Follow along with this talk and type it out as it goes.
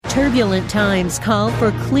Turbulent times call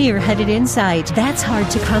for clear-headed insight. That's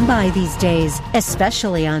hard to come by these days,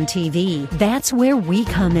 especially on TV. That's where we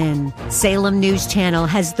come in. Salem News Channel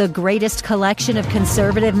has the greatest collection of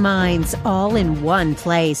conservative minds all in one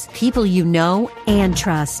place. People you know and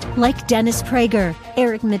trust, like Dennis Prager,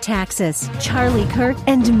 Eric Metaxas, Charlie Kirk,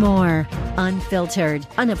 and more. Unfiltered,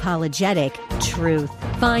 unapologetic truth.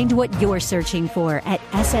 Find what you're searching for at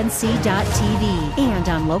snc.tv and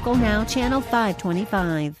on Local Now, Channel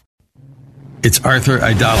 525. It's Arthur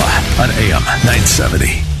Aidala on AM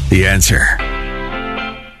 970. The Answer.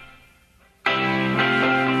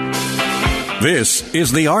 This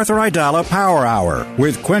is the Arthur Aidala Power Hour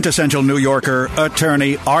with quintessential New Yorker,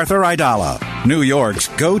 attorney Arthur Aidala, New York's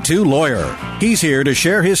go-to lawyer. He's here to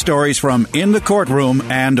share his stories from in the courtroom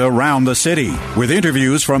and around the city, with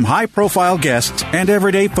interviews from high-profile guests and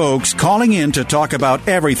everyday folks calling in to talk about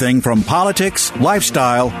everything from politics,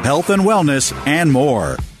 lifestyle, health and wellness, and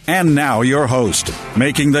more. And now your host,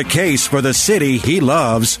 making the case for the city he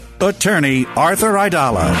loves, attorney Arthur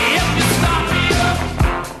Aidala.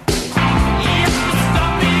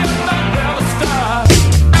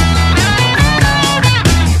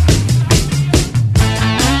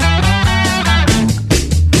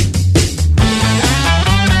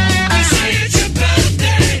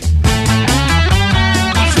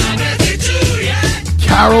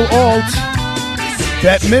 Carol Alt,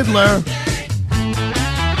 Bette Midler,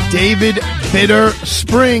 David Bitter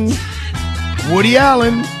Spring, Woody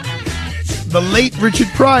Allen, the late Richard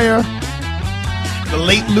Pryor, the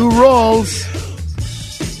late Lou Rawls,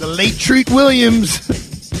 the late Treat Williams,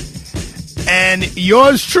 and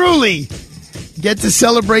yours truly get to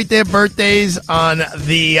celebrate their birthdays on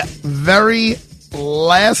the very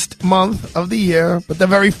last month of the year, but the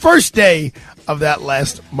very first day of that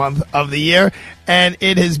last month of the year. And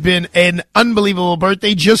it has been an unbelievable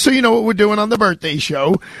birthday. Just so you know what we're doing on the birthday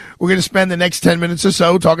show, we're going to spend the next 10 minutes or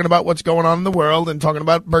so talking about what's going on in the world and talking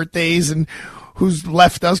about birthdays and who's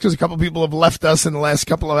left us, because a couple people have left us in the last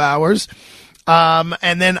couple of hours.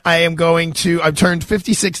 And then I've turned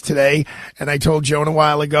 56 today, and I told Joan a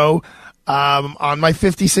while ago, on my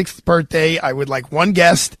 56th birthday, I would like one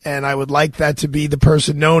guest, and I would like that to be the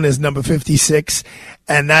person known as number 56.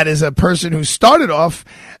 And that is a person who started off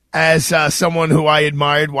as someone who I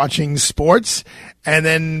admired watching sports and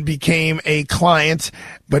then became a client,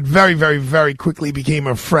 but very, very, very quickly became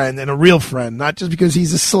a friend, and a real friend, not just because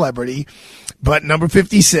he's a celebrity, but number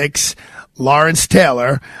 56, Lawrence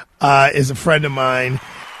Taylor, is a friend of mine.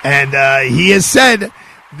 And he has said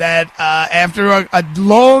that after a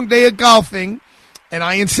long day of golfing, and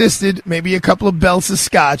I insisted maybe a couple of belts of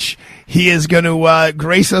scotch, he is going to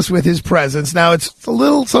grace us with his presence. Now, it's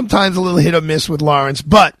sometimes a little hit or miss with Lawrence,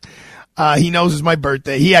 but he knows it's my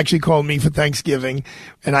birthday. He actually called me for Thanksgiving,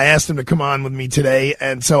 and I asked him to come on with me today,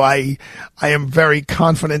 and so I am very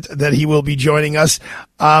confident that he will be joining us.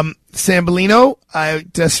 Sambolino, I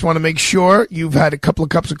just want to make sure you've had a couple of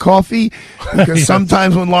cups of coffee, because yes.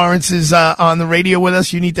 Sometimes when Lawrence is on the radio with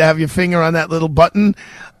us, you need to have your finger on that little button,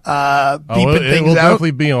 beeping things out. It will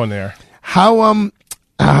definitely be on there. How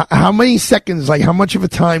many seconds, like how much of a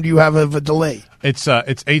time do you have of a delay? It's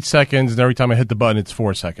 8 seconds, and every time I hit the button, it's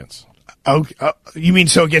 4 seconds. Okay, you mean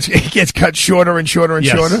so it gets cut shorter and shorter and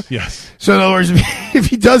shorter? Yes. So in other words, if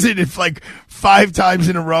he does it, it's like 5 times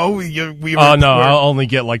in a row. I'll only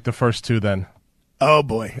get like the first 2 then. Oh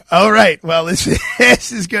boy! All right. Well, this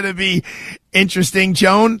is going to be interesting.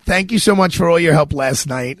 Joan, thank you so much for all your help last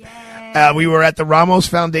night. We were at the Ramos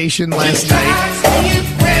Foundation last night.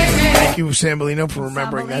 Thank you, Sambolino, for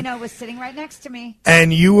remembering that. Sambolino was sitting right next to me.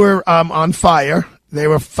 And you were on fire. There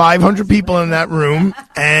were 500 people in that room,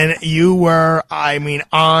 and you were,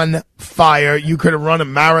 on fire. You could have run a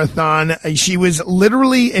marathon. She was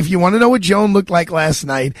literally, if you want to know what Joan looked like last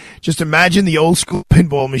night, just imagine the old school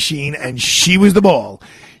pinball machine, and she was the ball.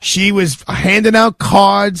 She was handing out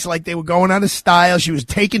cards like they were going out of style. She was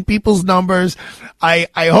taking people's numbers. I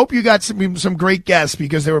hope you got some great guests,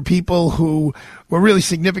 because there were people who were really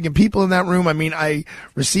significant people in that room. I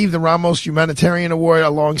received the Ramos Humanitarian Award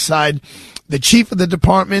alongside the chief of the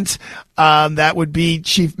department, that would be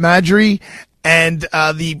Chief Madry, and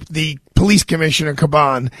the police commissioner,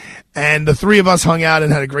 Caban. And the three of us hung out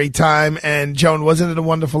and had a great time. And Joan, wasn't it a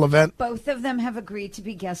wonderful event? Both of them have agreed to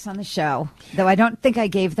be guests on the show, though I don't think I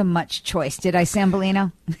gave them much choice. Did I,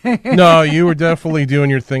 Sambolino? No, you were definitely doing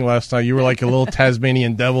your thing last night. You were like a little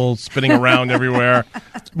Tasmanian devil spinning around everywhere,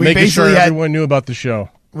 making sure everyone knew about the show.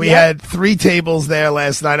 We had 3 tables there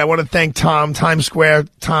last night. I want to thank Tom,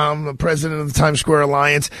 the president of the Times Square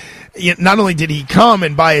Alliance. Not only did he come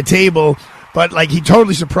and buy a table, but he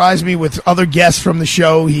totally surprised me with other guests from the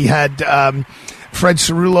show. He had Fred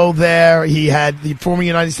Cerullo there. He had the former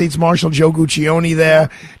United States Marshal Joe Guccione there.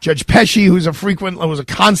 Judge Pesci, who's a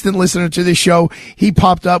constant listener to this show. He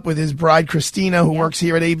popped up with his bride Christina, who works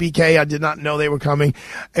here at ABK. I did not know they were coming.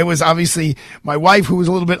 It was obviously my wife, who was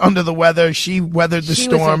a little bit under the weather. She weathered the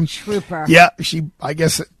storm. She was a trooper. Yeah, she, I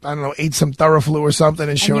guess, I don't know, ate some Theraflu or something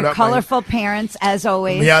and showed up. Colorful parents, as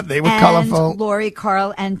always. Yeah, they were colorful. Lori,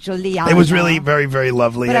 Carl, and Juliana. It was really very, very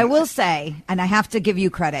lovely. But I will say, and I have to give you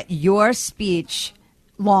credit, your speech,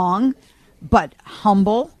 long but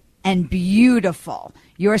humble and beautiful.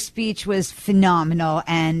 Your speech was phenomenal,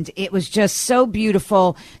 and it was just so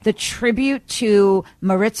beautiful. The tribute to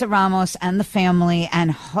Maritza Ramos and the family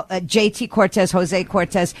and J.T. Cortez, Jose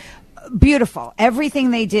Cortez, beautiful.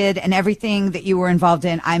 Everything they did and everything that you were involved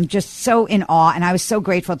in, I'm just so in awe, and I was so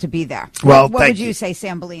grateful to be there. Well, what would you say,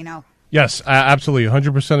 Sambolino? Yes, absolutely.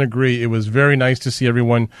 100% agree. It was very nice to see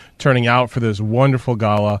everyone turning out for this wonderful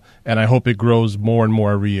gala, and I hope it grows more and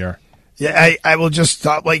more every year. Yeah, I will just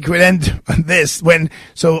stop. Like, we'd end this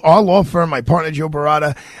so our law firm, my partner Joe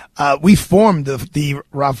Barada, we formed the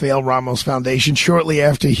Rafael Ramos Foundation shortly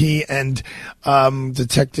after he and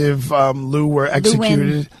Detective Lou were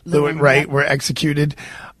executed. Lewin, were executed.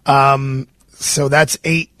 So that's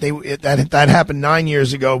 8. That happened 9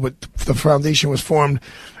 years ago, but the foundation was formed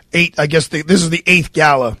 8. I guess this is the 8th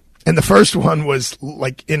gala, and the first one was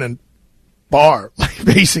like in a bar, like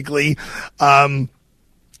basically.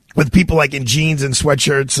 With people like in jeans and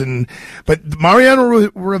sweatshirts, but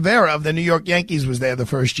Mariano Rivera of the New York Yankees was there the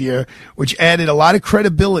first year, which added a lot of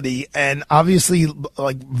credibility and obviously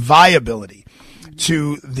like viability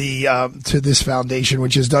to this foundation,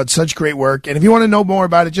 which has done such great work. And if you want to know more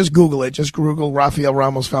about it, just Google it. Just Google Rafael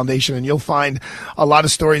Ramos Foundation, and you'll find a lot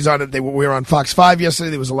of stories on it. We were on Fox 5 yesterday.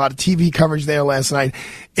 There was a lot of TV coverage there last night.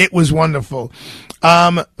 It was wonderful.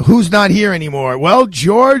 Who's not here anymore? Well,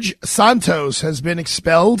 George Santos has been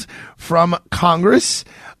expelled from Congress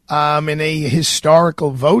in a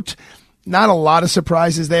historical vote. Not a lot of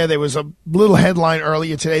surprises there. There was a little headline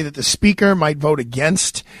earlier today that the speaker might vote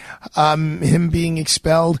against him being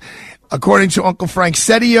expelled. According to Uncle Frank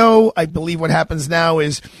Sedio, I believe what happens now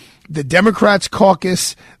is the Democrats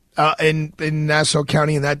caucus in Nassau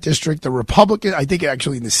County, in that district, the Republican, I think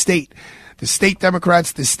actually in the state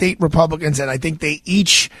Democrats, the state Republicans, and I think they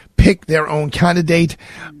each pick their own candidate.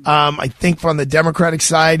 I think from the Democratic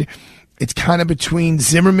side, it's kind of between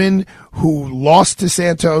Zimmerman, who lost to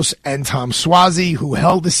Santos, and Tom Suozzi, who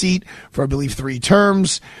held the seat for, I believe, 3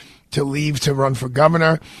 terms to leave to run for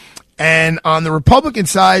governor. And on the Republican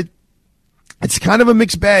side, it's kind of a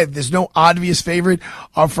mixed bag. There's no obvious favorite.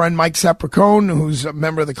 Our friend Mike Sapricone, who's a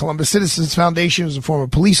member of the Columbus Citizens Foundation, who's a former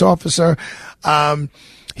police officer,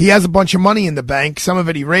 he has a bunch of money in the bank. Some of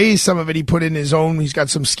it he raised, some of it he put in his own. He's got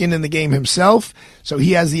some skin in the game himself, so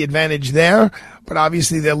he has the advantage there. But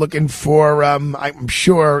obviously they're looking for, I'm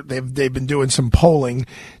sure they've been doing some polling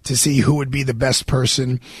to see who would be the best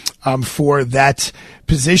person for that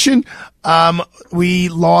position. We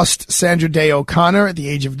lost Sandra Day O'Connor at the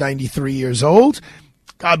age of 93 years old.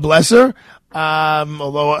 God bless her.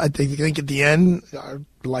 Although I think at the end,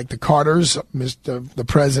 like the Carters, the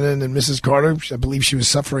president and Mrs. Carter, I believe she was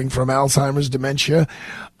suffering from Alzheimer's dementia.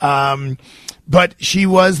 But she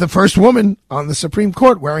was the first woman on the Supreme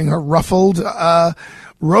Court wearing her ruffled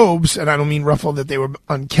robes, and I don't mean ruffled that they were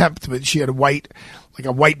unkempt, but she had a white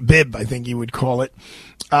bib, I think you would call it.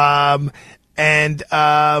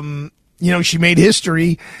 She made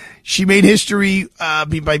history. She made history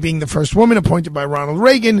by being the first woman appointed by Ronald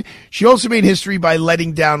Reagan. She also made history by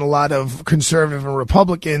letting down a lot of conservative and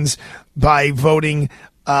Republicans by voting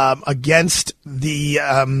against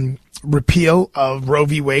the repeal of Roe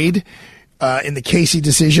v. Wade in the Casey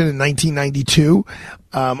decision in 1992.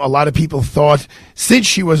 A lot of people thought, since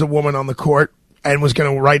she was a woman on the court and was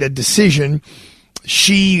going to write a decision,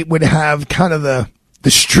 she would have kind of the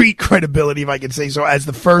street credibility, if I could say so, as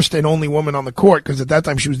the first and only woman on the court, because at that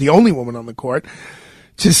time she was the only woman on the court,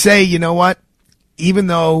 to say, you know what, even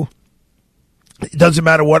though it doesn't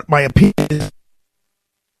matter what my opinion is,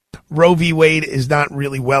 Roe v. Wade is not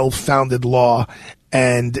really well-founded law,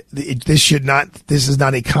 and this is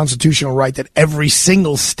not a constitutional right that every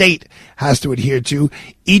single state has to adhere to.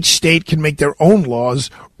 Each state can make their own laws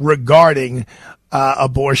regarding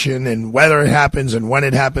abortion and whether it happens and when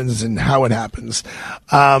it happens and how it happens.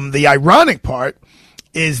 The ironic part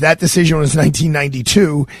is that decision was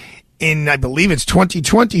 1992. In, I believe it's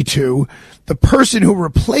 2022, the person who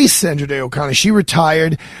replaced Sandra Day O'Connor, she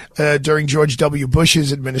retired during George W.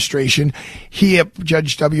 Bush's administration.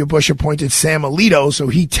 Judge W. Bush appointed Sam Alito, so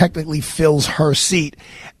he technically fills her seat,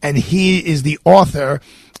 and he is the author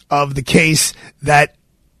of the case that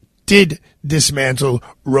did dismantle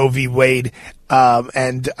Roe v. Wade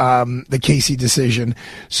and the Casey decision.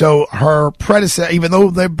 So her predecessor, even though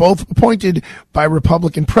they're both appointed by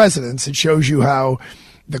Republican presidents, it shows you how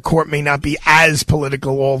the court may not be as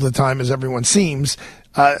political all the time as everyone seems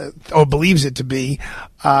or believes it to be.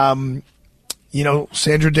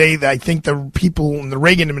 Sandra Day, I think the people in the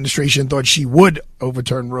Reagan administration thought she would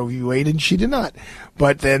overturn Roe v. Wade, and she did not.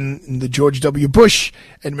 But then in the George W. Bush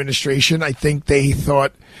administration, I think they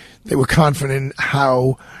thought they were confident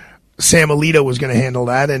how Sam Alito was going to handle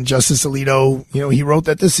that. And Justice Alito, he wrote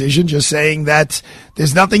that decision just saying that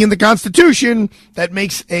there's nothing in the Constitution that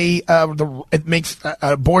makes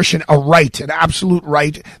abortion a right, an absolute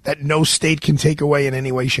right that no state can take away in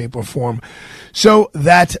any way, shape, or form. So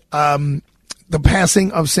that the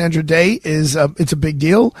passing of Sandra Day is it's a big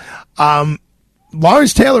deal.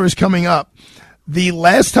 Lawrence Taylor is coming up. The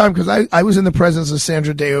last time, because I was in the presence of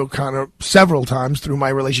Sandra Day O'Connor several times through my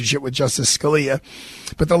relationship with Justice Scalia,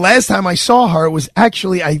 but the last time I saw her was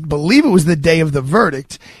actually, I believe it was the day of the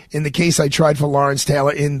verdict in the case I tried for Lawrence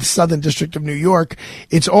Taylor in the Southern District of New York.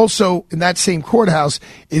 It's also in that same courthouse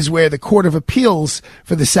is where the Court of Appeals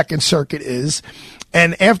for the Second Circuit is.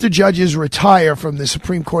 And after judges retire from the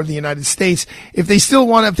Supreme Court of the United States, if they still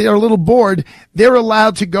want, if they're a little bored, they're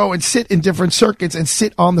allowed to go and sit in different circuits and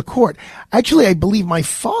sit on the court. Actually, I believe my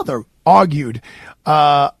father argued,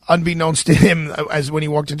 unbeknownst to him, as when he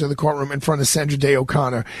walked into the courtroom in front of Sandra Day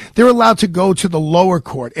O'Connor. They're allowed to go to the lower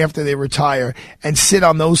court after they retire and sit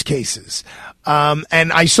on those cases.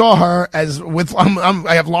 And I saw her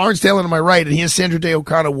I have Lawrence Taylor to my right, and here's Sandra Day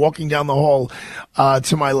O'Connor walking down the hall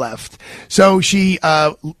to my left. So she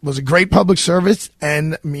was a great public service,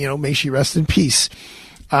 and may she rest in peace.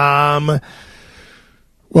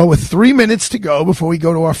 Well, with 3 minutes to go before we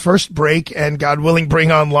go to our first break, and God willing,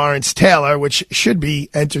 bring on Lawrence Taylor, which should be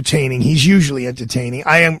entertaining. He's usually entertaining.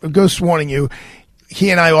 I am just warning you. He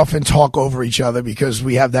and I often talk over each other because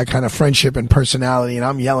we have that kind of friendship and personality, and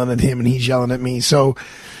I'm yelling at him and he's yelling at me. So,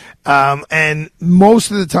 and most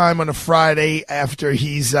of the time on a Friday after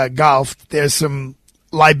he's golfed, there's some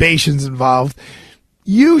libations involved,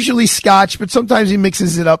 usually scotch, but sometimes he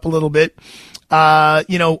mixes it up a little bit.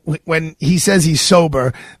 When he says he's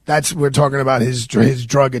sober, we're talking about his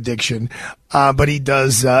drug addiction. But he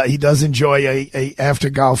does enjoy a after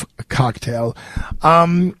golf cocktail.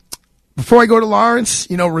 Before I go to Lawrence,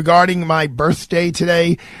 regarding my birthday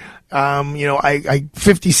today, I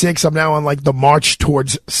 56. I'm now on like the march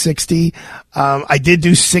towards 60. I did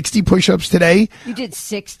do 60 push-ups today. You did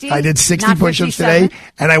 60? I did 60 push-ups today,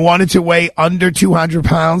 and I wanted to weigh under 200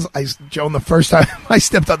 pounds. Joan, the first time I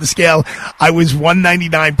stepped on the scale, I was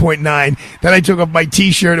 199.9. Then I took off my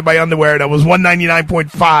T-shirt and my underwear, and I was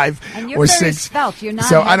 199.5 and you're or very 6. Svelte. You're not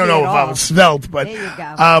so I don't know if all. I was svelte, but there you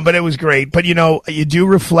go. But it was great. But you do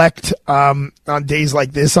reflect on days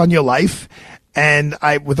like this on your life. And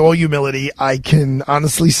with all humility, I can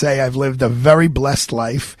honestly say I've lived a very blessed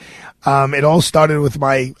life. It all started with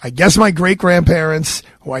my great-grandparents,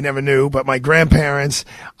 who I never knew, but my grandparents,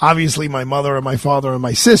 obviously my mother and my father and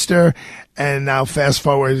my sister, and now fast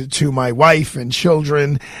forward to my wife and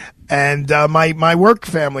children, and my work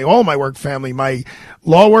family, all my work family, my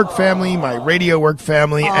law work family, my radio work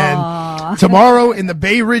family, and tomorrow in the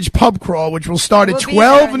Bay Ridge pub crawl, which will start at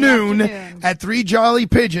 12 noon at 3 Jolly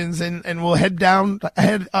Pigeons, and we'll head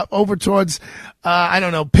over towards,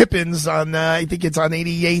 Pippin's on, I think it's on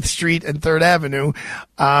 88th Street and 3rd Avenue.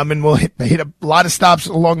 And we'll hit a lot of stops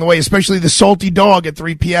along the way, especially the Salty Dog at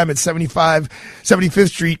 3 p.m. at 75th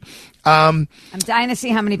Street. I'm dying to see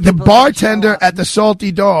how many people. The bartender at the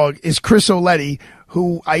Salty Dog is Chris Oletti,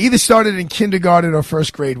 who I either started in kindergarten or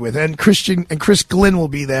first grade with, and Chris Glynn will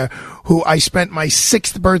be there, who I spent my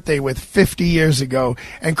 6th birthday with 50 years ago,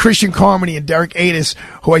 and Christian Carmody and Derek Adis,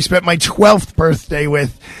 who I spent my 12th birthday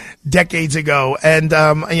with decades ago. And,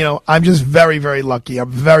 I'm just very, very lucky. I'm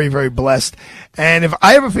very, very blessed. And if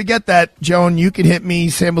I ever forget that, Joan, you can hit me,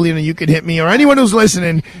 Sambolino, you can hit me, or anyone who's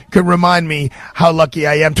listening could remind me how lucky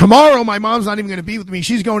I am. Tomorrow, my mom's not even going to be with me.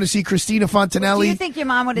 She's going to see Christina Fontanelli. Do you think your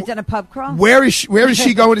mom would have done a pub crawl? Where is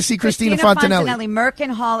she going to see Christina Fontanelli?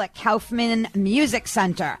 Merkin Hall at Kaufman Music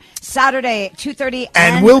Center, Saturday at 2:30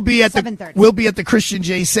 and we'll be at 7:30. We'll be at the Christian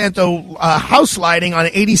J. Santo house lighting on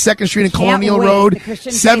 82nd Street and Colonial Road,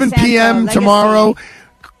 7 p.m. tomorrow.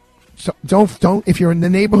 So don't if you're in the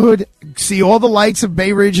neighborhood, see all the lights of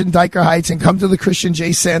Bay Ridge and Dyker Heights, and come to the Christian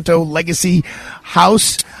J. Santo Legacy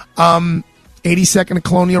House, 82nd and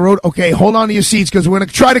Colonial Road. Okay, hold on to your seats because we're going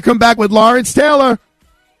to try to come back with Lawrence Taylor.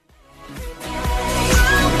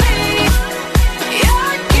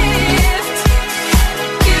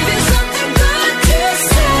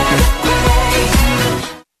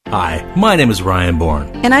 Hi, my name is Ryan Bourne.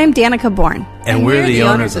 And I'm Danica Bourne. And we're the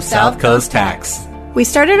owners of South Coast Tax. We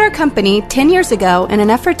started our company 10 years ago in an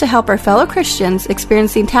effort to help our fellow Christians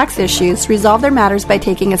experiencing tax issues resolve their matters by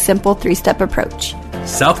taking a simple 3-step approach.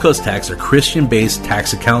 South Coast Tax are Christian-based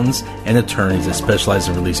tax accountants and attorneys that specialize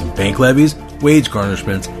in releasing bank levies, wage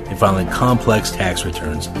garnishments, and filing complex tax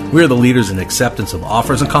returns. We are the leaders in acceptance of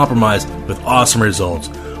offers and compromise with awesome results.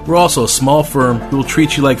 We're also a small firm who will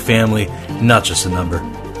treat you like family, not just a number.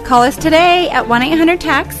 Call us today at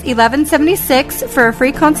 1-800-TAX-1176 for a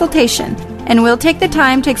free consultation, and we'll take the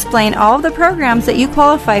time to explain all of the programs that you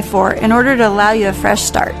qualify for in order to allow you a fresh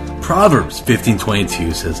start. Proverbs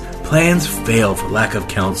 15:22 says, "Plans fail for lack of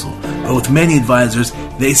counsel, but with many advisors,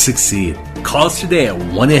 they succeed." Call us today at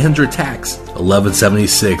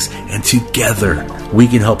 1-800-TAX-1176, and together we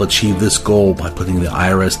can help achieve this goal by putting the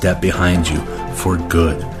IRS debt behind you for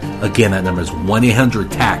good. Again, that number is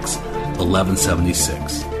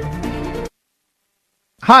 1-800-TAX-1176.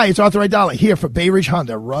 Hi, it's Arthur Aidala here for Bay Ridge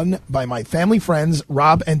Honda, run by my family friends,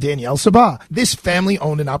 Rob and Danielle Sabah. This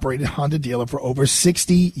family-owned and operated Honda dealer for over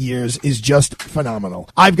 60 years is just phenomenal.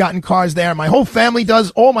 I've gotten cars there. My whole family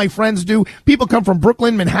does. All my friends do. People come from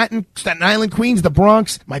Brooklyn, Manhattan, Staten Island, Queens, the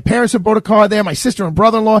Bronx. My parents have bought a car there. My sister and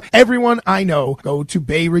brother-in-law. Everyone I know go to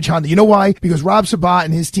Bay Ridge Honda. You know why? Because Rob Sabah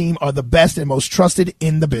and his team are the best and most trusted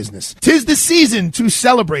in the business. 'Tis the season to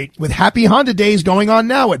celebrate with Happy Honda Days going on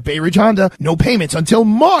now at Bay Ridge Honda. No payments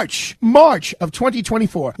until March of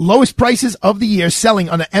 2024. Lowest prices of the year selling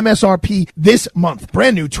on the MSRP this month.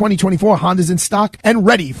 Brand new 2024 Hondas in stock and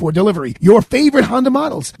ready for delivery. Your favorite Honda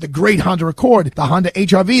models. The great Honda Accord, the Honda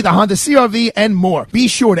HR-V, the Honda CR-V, and more. Be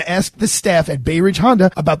sure to ask the staff at Bay Ridge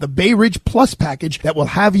Honda about the Bay Ridge Plus package that will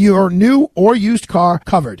have your new or used car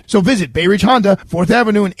covered. So visit Bay Ridge Honda, 4th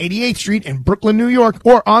Avenue and 88th Street in Brooklyn, New York,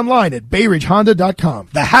 or online at BayRidgeHonda.com.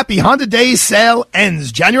 The Happy Honda Days sale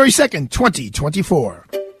ends January 2nd, 2024.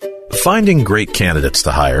 Finding great candidates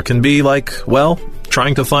to hire can be like, well,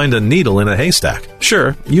 trying to find a needle in a haystack.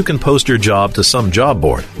 Sure, you can post your job to some job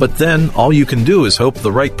board, but then all you can do is hope the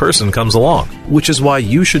right person comes along, which is why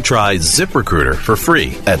you should try ZipRecruiter for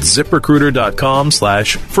free at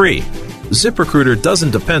ZipRecruiter.com/free. ZipRecruiter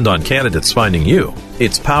doesn't depend on candidates finding you.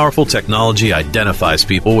 Its powerful technology identifies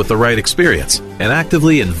people with the right experience and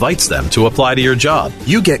actively invites them to apply to your job.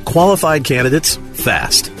 You get qualified candidates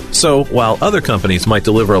fast. So, while other companies might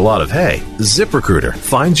deliver a lot of hay, ZipRecruiter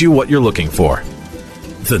finds you what you're looking for.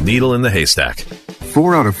 The needle in the haystack.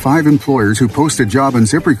 4 out of 5 employers who post a job on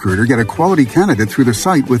ZipRecruiter get a quality candidate through the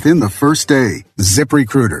site within the first day.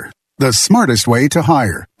 ZipRecruiter, the smartest way to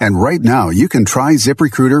hire. And right now, you can try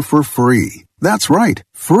ZipRecruiter for free. That's right,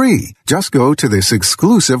 free. Just go to this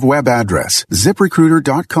exclusive web address,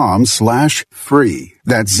 ZipRecruiter.com/free.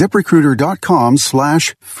 That's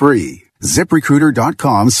ZipRecruiter.com/free.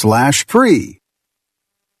 ZipRecruiter.com/free.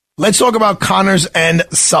 Let's talk about Connors and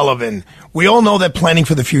Sullivan. We all know that planning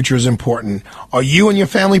for the future is important. Are you and your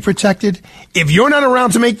family protected? If you're not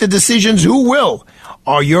around to make the decisions, who will?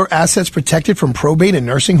 Are your assets protected from probate and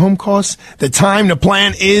nursing home costs? The time to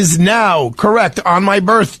plan is now. Correct. On my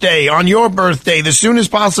birthday, on your birthday, the soonest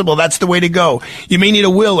possible. That's the way to go. You may need a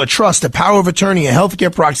will, a trust, a power of attorney, a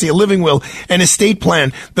healthcare proxy, a living will, an estate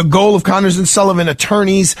plan. The goal of Connors and Sullivan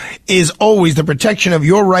attorneys is always the protection of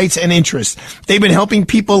your rights and interests. They've been helping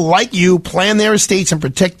people like you plan their estates and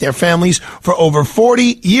protect their families for over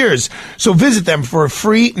 40 years. So visit them for a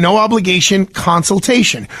free, no obligation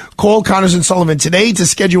consultation. Call Connors and Sullivan today to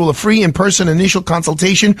schedule a free in-person initial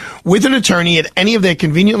consultation with an attorney at any of their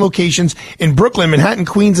convenient locations in Brooklyn, Manhattan,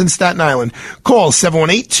 Queens, and Staten Island. Call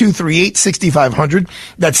 718-238-6500.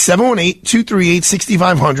 That's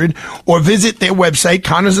 718-238-6500. Or visit their website,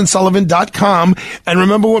 ConnorsandSullivan.com. And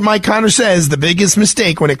remember what Mike Connors says, the biggest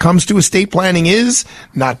mistake when it comes to estate planning is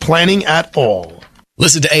not planning at all.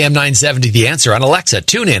 Listen to AM 970 The Answer on Alexa,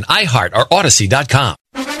 TuneIn, iHeart, or Odyssey.com.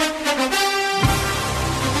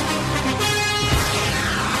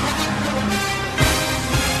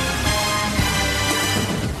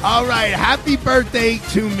 All right, happy birthday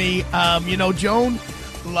to me. Joan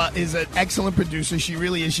is an excellent producer. She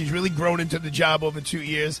really is. She's really grown into the job over 2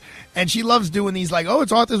 years. And she loves doing these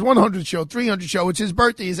it's Arthur's 100 show, 300 show. It's his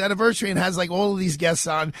birthday, his anniversary, and has all of these guests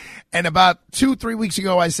on. And about 2-3 weeks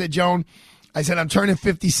ago, I said, Joan, I'm turning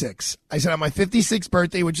 56. I said, on my 56th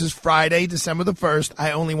birthday, which is Friday, December the 1st, I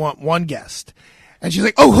only want one guest. And she's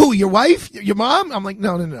like, oh, who? Your wife? Your mom? I'm like,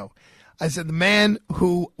 no. I said, the man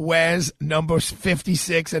who wears number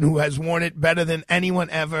 56 and who has worn it better than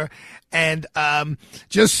anyone ever. And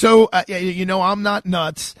just so, I'm not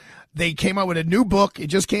nuts. They came out with a new book. It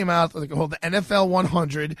just came out called the NFL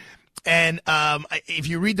 100. And if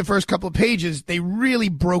you read the first couple of pages, they really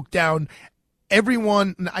broke down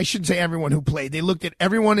everyone. I shouldn't say everyone who played. They looked at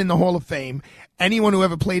everyone in the Hall of Fame, anyone who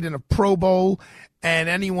ever played in a Pro Bowl, and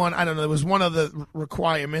anyone, I don't know, there was one of the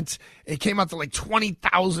requirements. It came out to like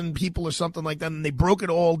 20,000 people or something like that, and they broke it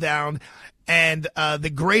all down. And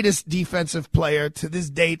the greatest defensive player to this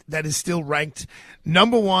date that is still ranked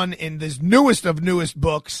number one in this newest of newest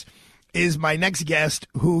books is my next guest,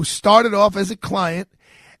 who started off as a client,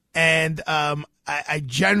 and I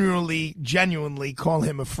genuinely call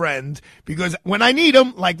him a friend, because when I need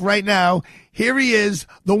him, like right now, here he is,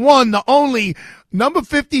 the one, the only, number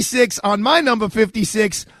 56 on my number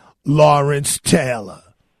 56, Lawrence Taylor.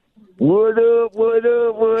 What up, what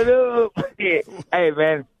up, what up? Hey,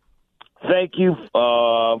 man, thank you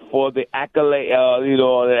for the accolade,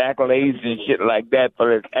 the accolades and shit like that,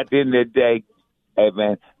 but at the end of the day, hey,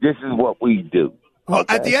 man, this is what we do. Well,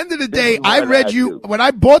 at the end of the day, I read you, when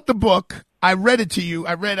I bought the book, I read it to you.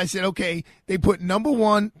 I said, okay, they put number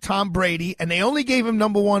one, Tom Brady, and they only gave him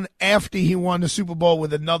number one after he won the Super Bowl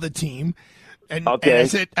with another team. And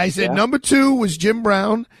I said number two was Jim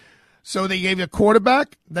Brown. So they gave you a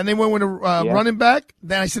quarterback. Then they went with a running back.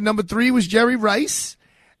 Then I said number three was Jerry Rice.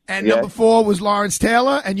 And number four was Lawrence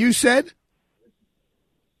Taylor. And you said?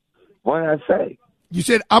 What did I say? You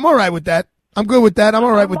said, I'm all right with that. I'm good with that. I'm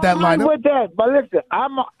all right with that lineup. I'm all right with that. But listen, I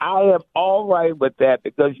am all right with that,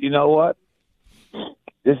 because you know what?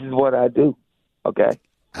 This is what I do. Okay.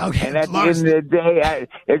 Okay. And at the end of the day,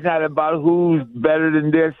 it's not about who's better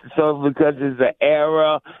than this. So because it's the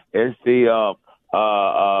era, it's the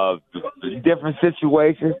different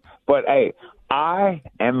situations. But hey, I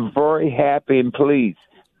am very happy and pleased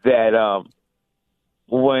that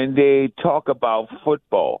when they talk about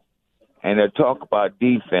football and they talk about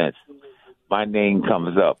defense, my name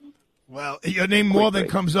comes up. Well, your name more than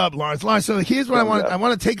comes up, Lawrence. Lawrence, so here's what I want. I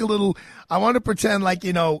want to take a little. I want to pretend like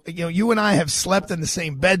you and I have slept in the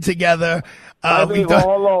same bed together. Hold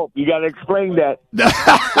on, you got to explain that.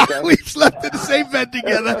 We've slept in the same bed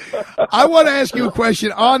together. I want to ask you a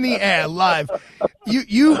question on the air, live.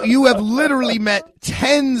 You have literally met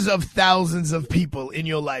tens of thousands of people in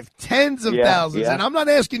your life, tens of thousands, and I'm not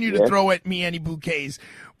asking you to throw at me any bouquets,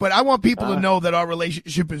 but I want people to know that our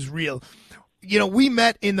relationship is real. We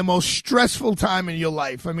met in the most stressful time in your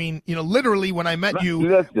life. I mean, literally when I met you.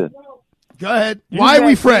 Listen. Go ahead. Why are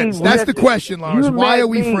we friends? That's the question, Lawrence. Why are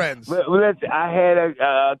we friends? Listen, I had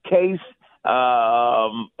a case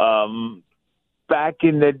back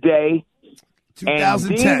in the day.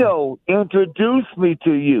 2010. And Dino introduced me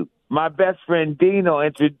to you. My best friend Dino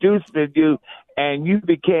introduced me to you, and you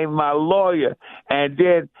became my lawyer. And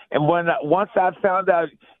once I found out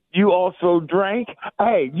you also drank,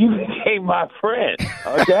 hey, you became my friend,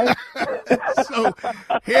 okay? So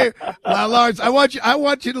here, now, Lawrence, I want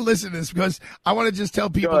you to listen to this, because I want to just tell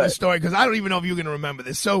people this story, because I don't even know if you're going to remember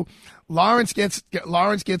this. So Lawrence gets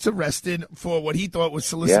arrested for what he thought was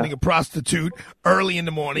soliciting a prostitute early in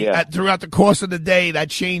the morning. Throughout the course of the day, that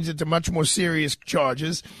changed into much more serious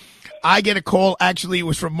charges. I get a call. Actually, it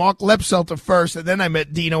was from Mark Lepselter first, and then I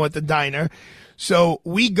met Dino at the diner. So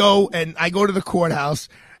we go, and I go to the courthouse.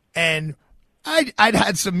 And I'd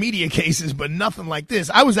had some media cases, but nothing like this.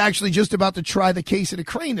 I was actually just about to try the case of the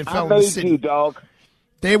crane that fell in the city. You, dog.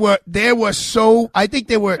 There were I think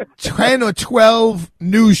there were 10 or 12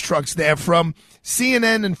 news trucks there, from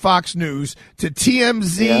CNN and Fox News to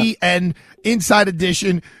TMZ and Inside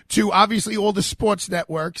Edition to obviously all the sports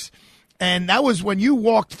networks. And that was when you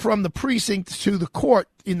walked from the precinct to the court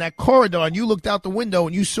in that corridor, and you looked out the window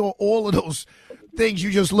and you saw all of those things.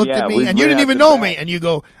 You just looked at me, and you didn't even know me, and you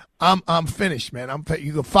go, I'm finished, man.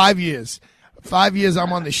 You go 5 years. 5 years,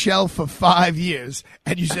 I'm on the shelf for 5 years.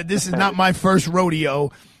 And you said, this is not my first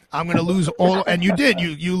rodeo. I'm going to lose all. And you did.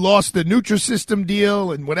 You lost the Nutrisystem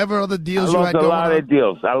deal and whatever other deals you had going on.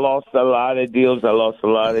 I lost a lot of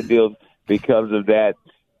deals because of that.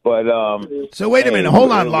 But so wait a minute.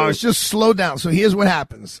 Hold on, Lawrence. Just slow down. So here's what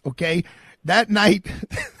happens, okay? That night,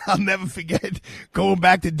 I'll never forget going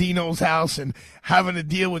back to Dino's house and having to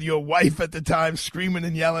deal with your wife at the time, screaming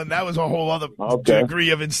and yelling. That was a whole other degree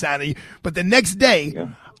of insanity. But the next day,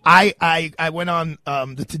 I went on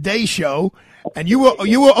the Today Show, and you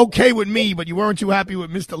were okay with me, but you weren't too happy with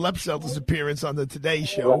Mr. Lepselter's appearance on the Today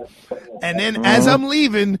Show. And then as I'm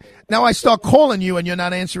leaving, now I start calling you, and you're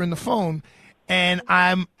not answering the phone. And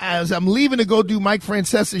as I'm leaving to go do Mike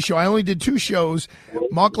Francesa's show, I only did 2 shows.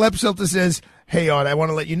 Mark Lepselter says, hey, Art, I want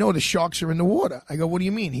to let you know the sharks are in the water. I go, what do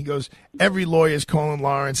you mean? He goes, every lawyer is calling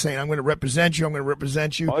Lawrence saying, I'm going to represent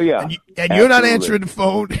you. Oh, yeah. And you're not answering the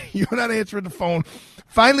phone. You're not answering the phone.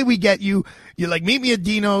 Finally, we get you. You're like, meet me at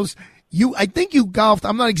Dino's. I think you golfed,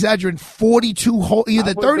 I'm not exaggerating, 42 holes,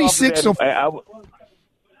 either 36 or...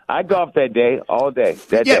 I golfed that day, all day.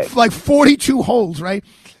 That day. Like 42 holes, right?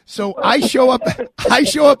 So I show up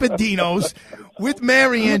at Dino's with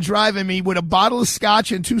Marianne driving me with a bottle of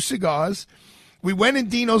scotch and 2 cigars. We went in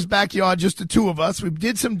Dino's backyard, just the two of us. We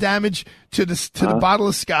did some damage to the bottle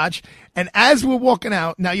of scotch. And as we're walking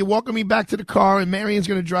out, now you're walking me back to the car, and Marianne's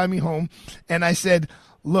going to drive me home. And I said,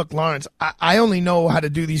 look, Lawrence, I only know how to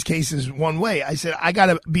do these cases one way. I said, I got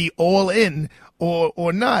to be all in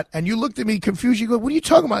or not. And you looked at me confused. You go, what are you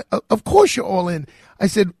talking about? Of course you're all in. I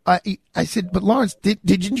said, but Lawrence,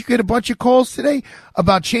 didn't you get a bunch of calls today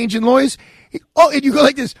about changing lawyers? And you go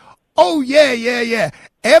like this. Oh, yeah.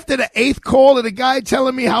 After the 8th call of the guy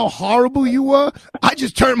telling me how horrible you were, I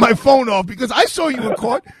just turned my phone off because I saw you in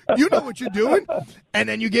court. You know what you're doing. And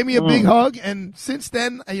then you gave me a big hug. And since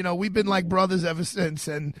then, we've been like brothers ever since.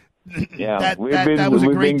 And that was a great day.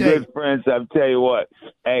 We've been good friends. I'll tell you what.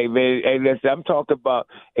 Hey, man, listen, I'm talking about,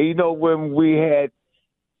 when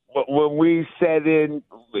we sat in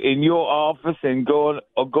your office and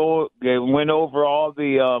went over all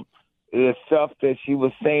the stuff that she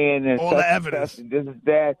was saying and all the evidence, and this and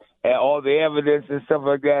that, and all the evidence and stuff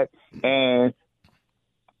like that, and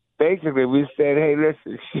basically we said, "Hey,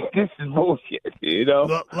 listen, this is bullshit."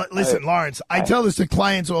 Listen, Lawrence, I tell this to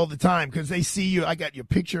clients all the time because they see you. I got your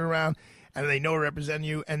picture around, and they know I represent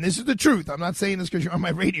you. And this is the truth. I'm not saying this because you're on my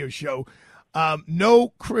radio show. No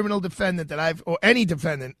criminal defendant or any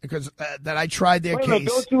defendant, because that I tried their case.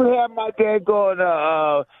 Don't you have my dad going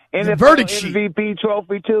NFL verdict MVP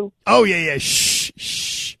trophy too? Oh yeah.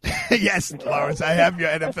 Shh. Yes, Lawrence, I have your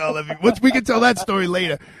NFL MVP. We can tell that story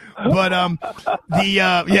later. But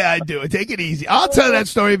I do. Take it easy. I'll tell that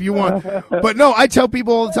story if you want. But no, I tell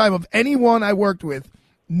people all the time, of anyone I worked with,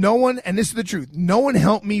 no one, and this is the truth, no one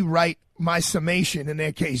helped me write my summation in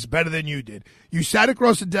their case better than you did. You sat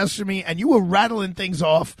across the desk from me and you were rattling things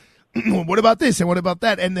off. What about this and what about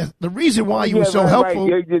that? And the reason why you were so helpful.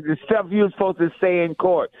 Right. The stuff you were supposed to say in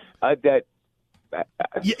court that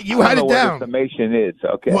you had it down. What the summation is.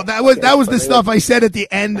 Okay. Well, that was the stuff I said at the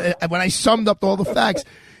end when I summed up all the facts.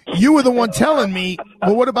 You were the one telling me,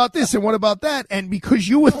 well, what about this and what about that? And because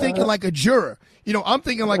you were thinking like a juror, I'm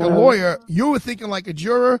thinking like a lawyer. You were thinking like a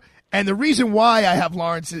juror. And the reason why I have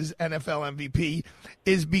Lawrence's NFL MVP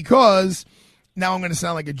is because, now I'm going to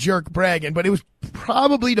sound like a jerk bragging, but it was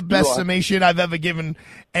probably the best summation I've ever given.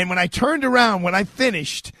 And when I turned around, when I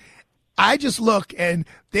finished, I just look, and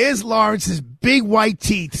there's Lawrence's big white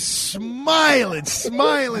teeth, smiling.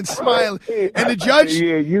 And the judge...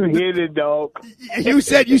 Yeah, you hit it, dog. You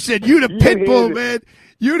said, you the pit bull, man.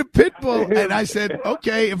 You the pit bull. And I said,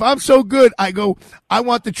 okay, if I'm so good, I go, I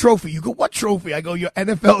want the trophy. You go, what trophy? I go, your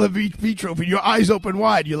NFL MVP trophy. Your eyes open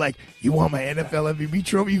wide. You're like, you want my NFL MVP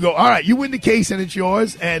trophy? You go, all right, you win the case and it's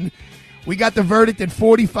yours. And we got the verdict in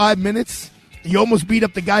 45 minutes. You almost beat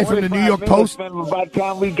up the guy from the New York Post. By the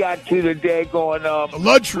time we got to the daggone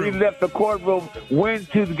lunchroom, we left the courtroom,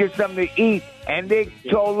 went to get something to eat, and they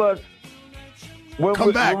told us, when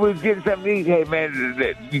we was getting something to eat, hey, man,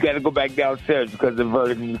 you got to go back downstairs because the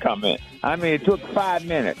verdict is coming. I mean, it took 5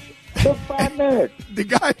 minutes.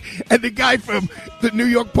 The guy from the New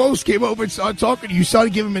York Post came over and started talking to you.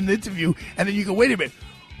 Started giving him an interview, and then you go, wait a minute.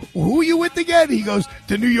 Who are you with again? He goes,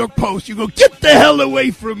 the New York Post. You go, get the hell away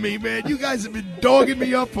from me, man. You guys have been dogging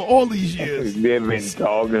me up for all these years. They've been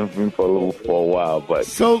dogging me for a while. But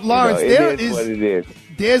so, Lawrence, it is what it is.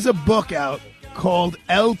 There's a book out called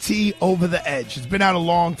LT Over the Edge. It's been out a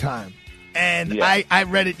long time. And I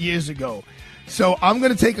read it years ago. So I'm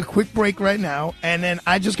going to take a quick break right now. And then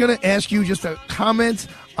I'm just going to ask you just a comment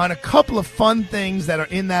on a couple of fun things that are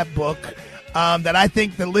in that book that I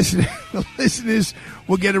think the listeners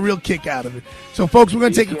will get a real kick out of it. So, folks, we're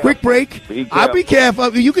going to take a quick break. I'll be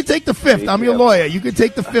careful. You can take the fifth. I'm your lawyer. You can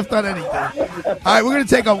take the fifth on anything. All right, we're going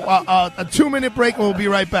to take a 2-minute break, and we'll be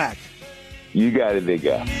right back. You got it, big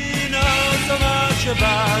guy. So much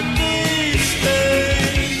about these things.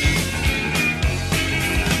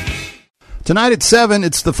 Tonight at 7,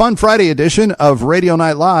 it's the Fun Friday edition of Radio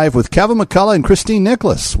Night Live with Kevin McCullough and Christine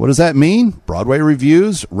Nicholas. What does that mean? Broadway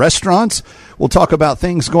reviews, restaurants. We'll talk about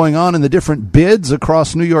things going on in the different bids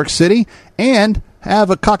across New York City and have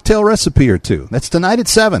a cocktail recipe or two. That's tonight at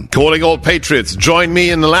 7. Calling all Patriots. Join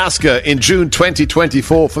me in Alaska in June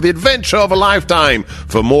 2024 for the adventure of a lifetime.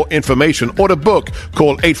 For more information or to book,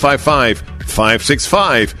 call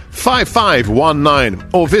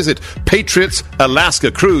 855-565-5519 or visit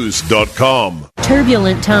patriotsalaskacruise.com.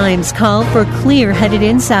 Turbulent times call for clear-headed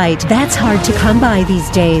insight. That's hard to come by these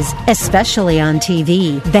days, especially on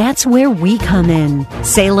TV. That's where we come in.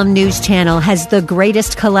 Salem News Channel has the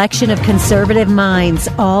greatest collection of conservative minds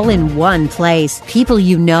all in one place. People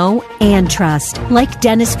you know and trust, like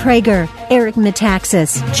Dennis Prager, Eric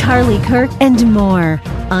Metaxas, Charlie Kirk, and more.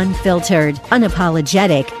 Unfiltered,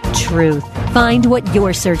 unapologetic truth. Find what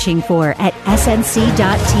you're searching for at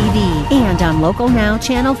snc.tv and on Local Now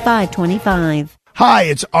Channel 525. Hi,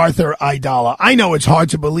 it's Arthur Aidala. I know it's hard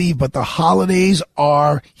to believe, but the holidays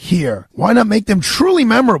are here. Why not make them truly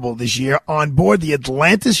memorable this year on board the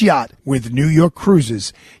Atlantis yacht with New York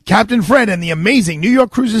Cruises? Captain Fred and the amazing New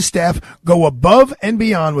York Cruises staff go above and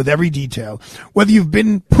beyond with every detail. Whether you've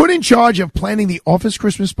been put in charge of planning the office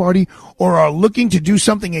Christmas party or are looking to do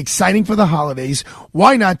something exciting for the holidays,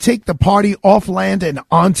 why not take the party off land and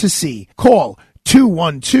onto sea? Call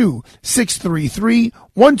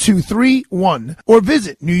 212-633-1231 or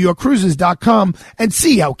visit NewYorkCruises.com and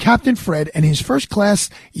see how Captain Fred and his first-class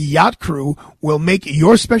yacht crew will make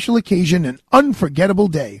your special occasion an unforgettable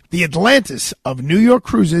day. The Atlantis of New York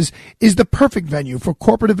Cruises is the perfect venue for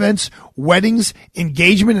corporate events, weddings,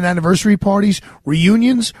 engagement and anniversary parties,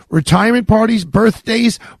 reunions, retirement parties,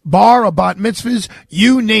 birthdays, bar or bat mitzvahs,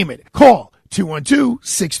 you name it. Call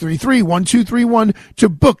 212-633-1231 to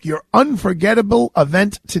book your unforgettable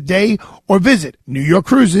event today or visit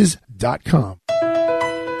NewYorkCruises.com.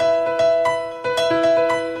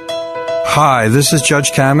 Hi, this is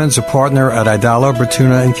Judge Cammons, a partner at Aidala,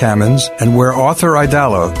 Bertuna & Cammons, and where Arthur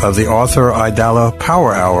Aidala of the Arthur Aidala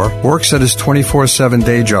Power Hour works at his 24/7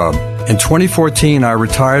 day job. In 2014, I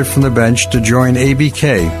retired from the bench to join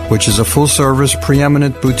ABK, which is a full-service,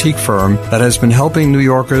 preeminent boutique firm that has been helping New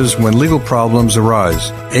Yorkers when legal problems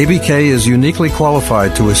arise. ABK is uniquely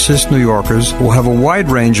qualified to assist New Yorkers who have a wide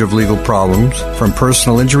range of legal problems, from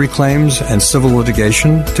personal injury claims and civil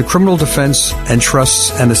litigation to criminal defense and trusts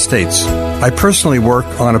and estates. I personally work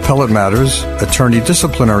on appellate matters, attorney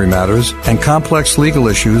disciplinary matters, and complex legal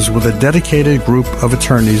issues with a dedicated group of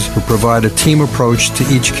attorneys who provide a team approach to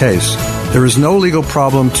each case. There is no legal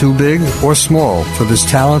problem too big or small for this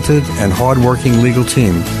talented and hardworking legal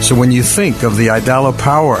team. So when you think of the Aidala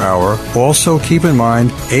Power Hour, also keep in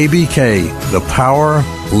mind ABK, the Power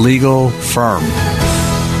Legal Firm.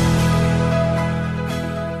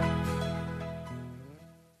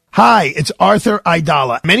 Hi, it's Arthur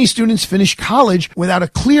Aidala. Many students finish college without a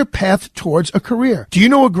clear path towards a career. Do you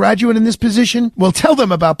know a graduate in this position? Well, tell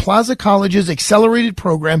them about Plaza College's accelerated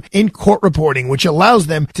program in court reporting, which allows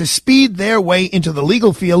them to speed their way into the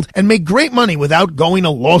legal field and make great money without going to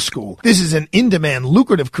law school. This is an in-demand,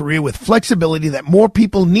 lucrative career with flexibility that more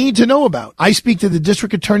people need to know about. I speak to the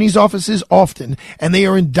district attorney's offices often, and they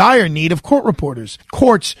are in dire need of court reporters.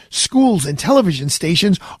 Courts, schools, and television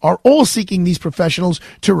stations are all seeking these professionals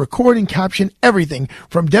to record and caption everything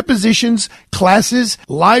from depositions, classes,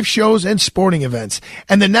 live shows, and sporting events.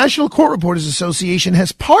 And the National Court Reporters Association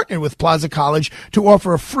has partnered with Plaza College to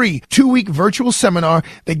offer a free 2-week virtual seminar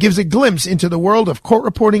that gives a glimpse into the world of court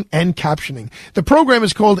reporting and captioning. The program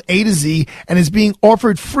is called A to Z and is being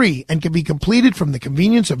offered free and can be completed from the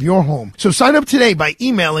convenience of your home. So sign up today by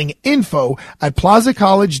emailing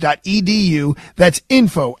info@plazacollege.edu. That's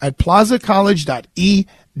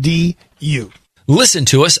info@plazacollege.edu. Listen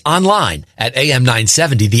to us online at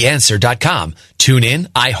am970theanswer.com. Tune in,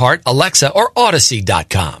 iHeart, Alexa, or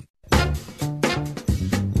Odyssey.com.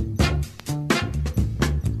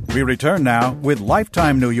 We return now with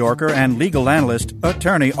lifetime New Yorker and legal analyst,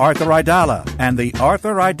 attorney Arthur Aidala, and the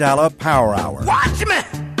Arthur Aidala Power Hour. Watch me!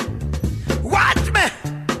 Watch me!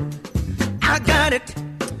 I got it!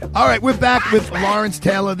 All right, we're back with Lawrence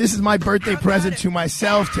Taylor. This is my birthday present to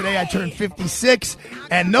myself. Today I turned 56,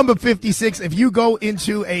 and number 56, if you go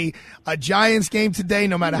into a Giants game today,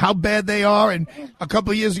 no matter how bad they are, and a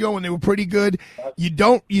couple of years ago when they were pretty good,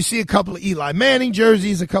 you see a couple of Eli Manning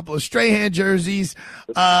jerseys, a couple of Strahan jerseys,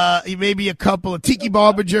 maybe a couple of Tiki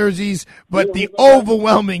Barber jerseys, but the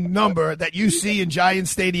overwhelming number that you see in Giant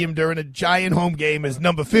Stadium during a Giant home game is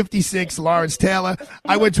number 56, Lawrence Taylor.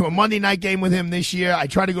 I went to a Monday night game with him this year. I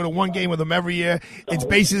try to go to one game with him every year. It's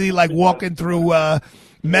basically like walking through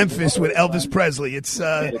Memphis with Elvis Presley. It's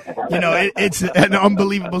it's an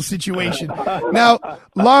unbelievable situation. Now,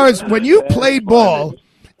 Lawrence, when you played ball,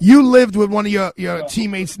 you lived with one of your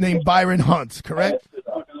teammates named Byron Hunt, correct?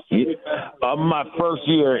 My first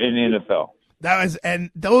year in the NFL.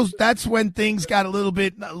 That's when things got a little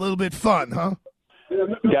bit fun, huh?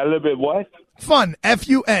 Got a little bit what? Fun,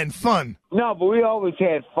 F-U-N, fun. No, but we always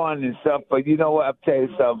had fun and stuff. But you know what? I'll tell you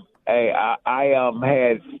something. Hey, I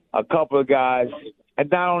had a couple of guys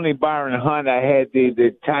not only Byron Hunt, I had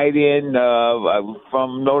the tight end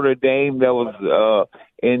from Notre Dame that was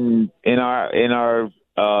in our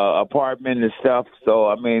apartment and stuff. So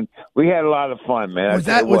I mean, we had a lot of fun, man. Was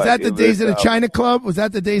that the days of the China Club? Was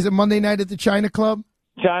that the days of Monday night at the China Club?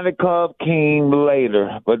 China Club came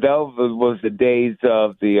later, but that was the days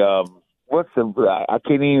of the I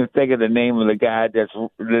can't even think of the name of the guy. That's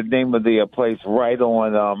the name of the place right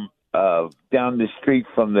on down the street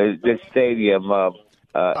from the stadium. You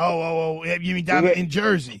mean down in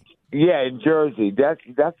Jersey? Yeah, in Jersey. That's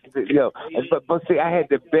But see, I had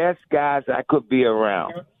the best guys I could be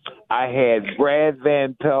around. I had Brad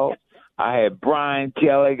Van Pelt. I had Brian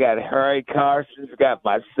Kelly, got Harry Carsons, got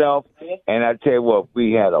myself, and I tell you what,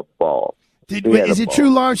 we had a ball. Is it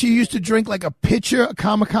true, Lawrence, you used to drink like a pitcher of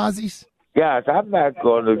kamikazes? Guys, I'm not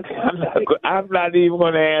even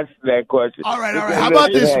going to answer that question. All right. How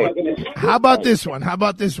about this one? How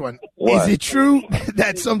about this one? What? Is it true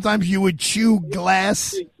that sometimes you would chew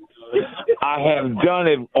glass? I have done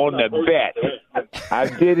it on the bet. I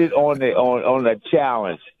did it on the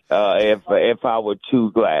challenge. If I would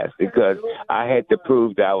chew glass, because I had to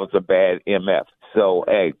prove that I was a bad MF. So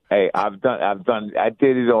hey, I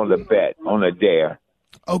did it on the bet, on a dare.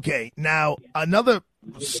 Okay, now another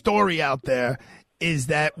story out there is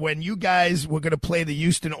that when you guys were going to play the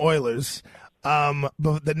Houston Oilers,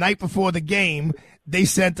 the night before the game, they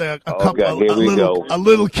sent a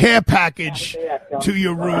little care package to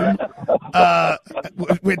your room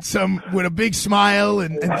with a big smile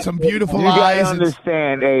and some beautiful eyes. You gotta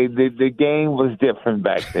understand, the game was different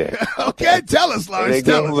back then. Okay, tell us, Lawrence.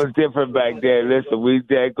 The game was different back then. Listen, we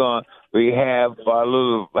have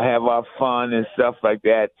our fun and stuff like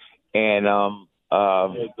that, and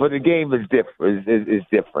but the game is different. It's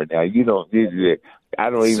different now. You don't. I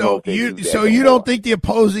don't even know. You don't think the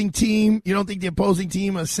opposing team? You don't think the opposing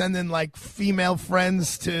team are sending like female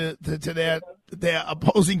friends to their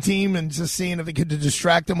opposing team and just seeing if they could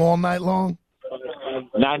distract them all night long?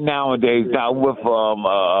 Not nowadays. Not with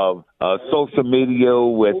social media,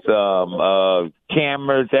 with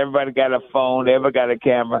cameras. Everybody got a phone. Everybody got a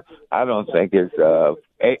camera. I don't think it's. I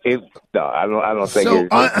don't think so.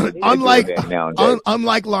 Unlike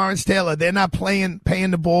unlike Lawrence Taylor, they're not paying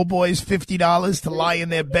the ball boys $50 to lie in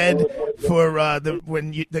their bed for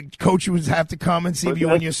the coaches have to come and see if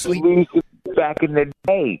you're in your sleep. Back in the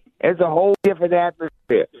day, it's a whole different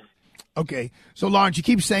atmosphere. Okay, so Lawrence, you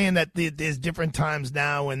keep saying that there's different times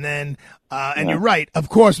now and then, and you're right, of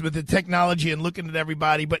course, with the technology and looking at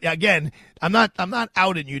everybody. But again, I'm not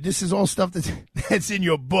outing you. This is all stuff that's in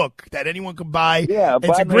your book that anyone can buy. Yeah,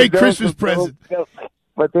 it's a great Christmas present.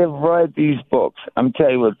 But they've read these books. I'm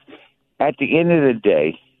telling you what. At the end of the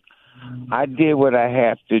day, I did what I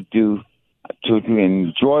have to do to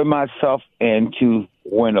enjoy myself and to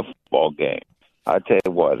win a football game. I'll tell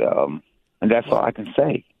you what. And that's all I can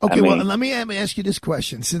say. Okay, well, let me ask you this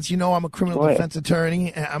question. Since you know I'm a criminal defense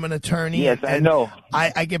attorney, I'm an attorney. Yes, I know.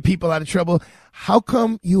 I get people out of trouble. How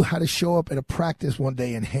come you had to show up at a practice one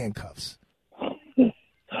day in handcuffs?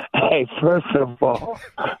 Hey, first of all,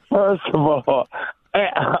 hey,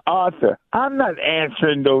 Arthur, I'm not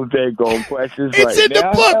answering those daggone questions It's in the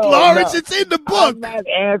book, Lawrence. It's in the book. I'm not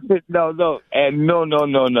answering. No. And no.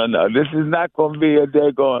 This is not going to be a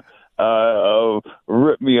daggone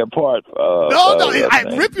rip me apart. I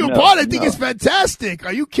rip you apart. I think it's fantastic.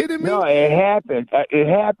 Are you kidding me? No, it happens. It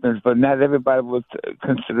happens, but not everybody would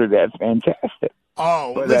consider that fantastic.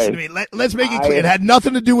 Oh, but listen to me. Let's make it clear. It had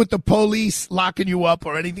nothing to do with the police locking you up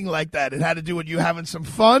or anything like that. It had to do with you having some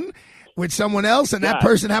fun with someone else, and that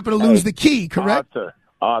person happened to lose the key, correct?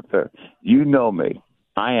 Arthur, you know me.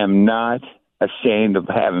 I am not ashamed of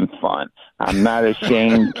having fun. I'm not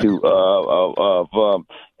ashamed of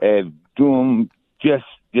doing just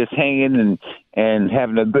hanging and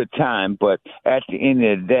having a good time. But at the end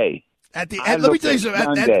of the day, let me tell you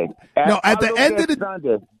something.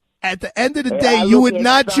 At the end of the day, you would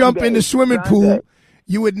not jump in the swimming pool.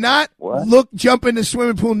 You would not jump in the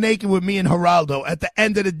swimming pool naked with me and Geraldo at the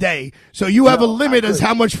end of the day. So you have a limit as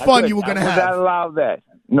how much fun you were going to have. I would not allow that.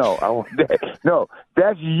 No,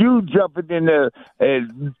 that's you jumping in the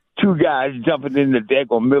two guys jumping in the deck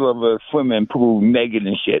or middle of a swimming pool naked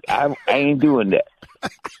and shit. I ain't doing that.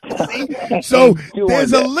 So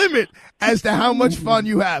there's a limit as to how much fun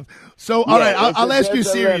you have. So all right, I'll ask you a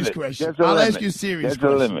serious question.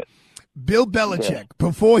 Limit. Bill Belichick,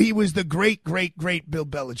 before he was the great Bill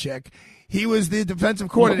Belichick, he was the defensive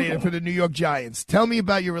coordinator for the New York Giants. Tell me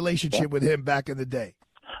about your relationship with him back in the day.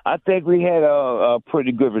 I think we had a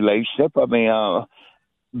pretty good relationship. I mean,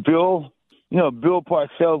 Bill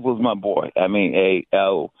Parcells was my boy. I mean,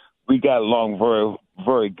 we got along very,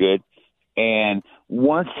 very good. And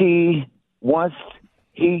once he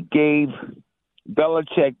gave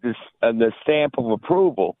Belichick the stamp of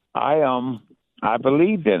approval, I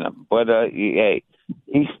believed in him. But hey,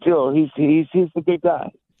 he's a good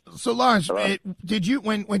guy. So, Lawrence, did you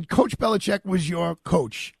when Coach Belichick was your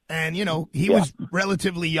coach, and he was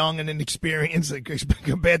relatively young and inexperienced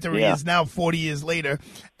compared to he is now 40 years later,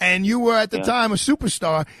 and you were at the time a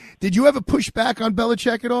superstar, did you ever push back on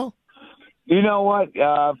Belichick at all? You know what?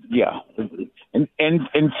 Yeah,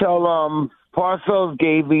 until Parcells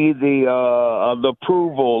gave me the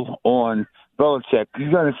approval on Belichick.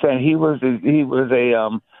 You understand? He was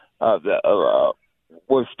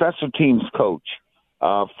special teams coach.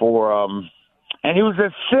 And he was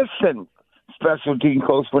assistant special team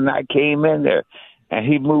coach when I came in there, and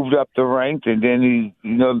he moved up the ranks, and then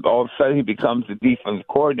all of a sudden he becomes the defense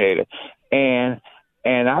coordinator, and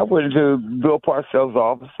I went to Bill Parcells'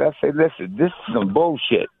 office. I said, listen, this is some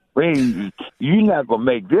bullshit. You're not gonna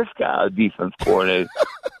make this guy a defense coordinator.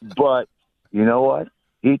 But you know what?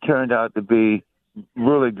 He turned out to be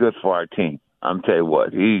really good for our team. I'm telling you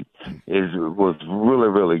what, was really,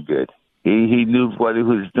 really good. He knew what he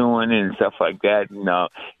was doing and stuff like that. Now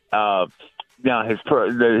his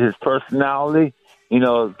personality,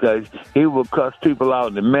 because he will cuss people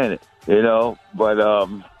out in a minute, But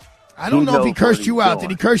I don't know if he cursed you out.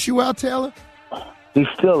 Did he curse you out, Taylor? He's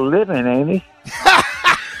still living, ain't he?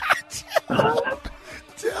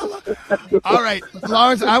 All right,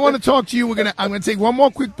 Lawrence, I want to talk to you. I'm gonna take one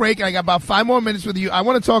more quick break, and I got about 5 more minutes with you. I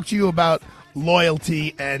want to talk to you about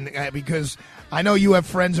loyalty, and because I know you have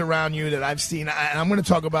friends around you that I've seen, and I'm going to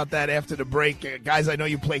talk about that after the break. Guys I know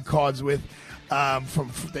you play cards with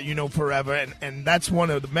that you know forever, and that's one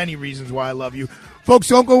of the many reasons why I love you. Folks,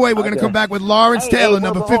 don't go away. We're going to come back with Lawrence Taylor,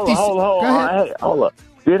 number 50. Hold on.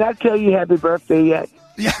 Did I tell you happy birthday yet?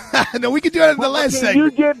 Yeah, no, we can do that in the last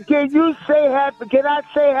segment. Can you say happy? Can I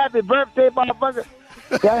say happy birthday, motherfucker?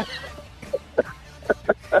 Yeah.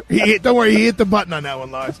 Don't worry, he hit the button on that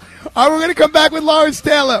one, Lawrence. All right, we're going to come back with Lawrence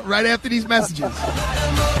Taylor right after these messages.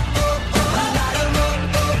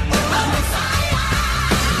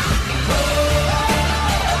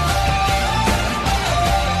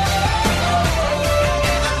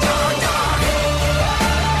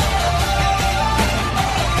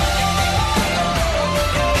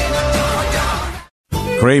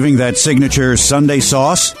 Craving that signature Sunday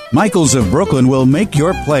sauce? Michael's of Brooklyn will make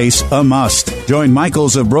your place a must. Join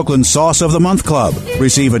Michael's of Brooklyn Sauce of the Month Club.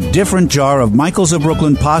 Receive a different jar of Michael's of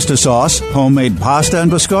Brooklyn pasta sauce, homemade pasta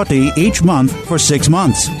and biscotti each month for 6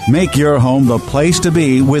 months. Make your home the place to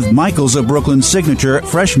be with Michael's of Brooklyn signature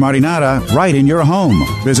fresh marinara right in your home.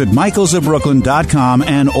 Visit michaelsofbrooklyn.com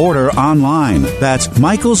and order online. That's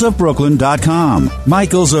michaelsofbrooklyn.com.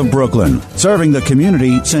 Michael's of Brooklyn, serving the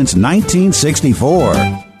community since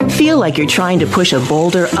 1964. Feel like you're trying to push a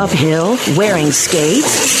boulder uphill wearing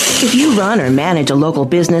skates? If you run or manage a local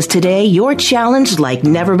business today, you're challenged like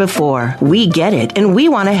never before. We get it, and we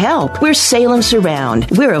want to help. We're Salem Surround.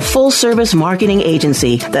 We're a full-service marketing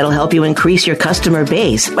agency that'll help you increase your customer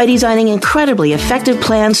base by designing incredibly effective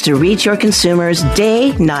plans to reach your consumers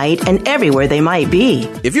day, night, and everywhere they might be.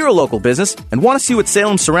 If you're a local business and want to see what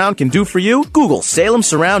Salem Surround can do for you, Google Salem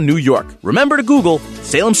Surround New York. Remember to Google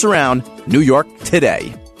Salem Surround New York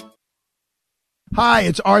today. Hi,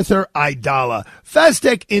 it's Arthur Aidala.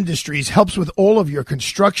 Faztec Industries helps with all of your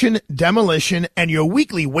construction, demolition, and your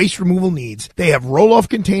weekly waste removal needs. They have roll-off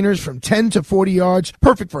containers from 10 to 40 yards,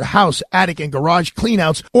 perfect for house, attic, and garage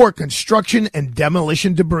cleanouts or construction and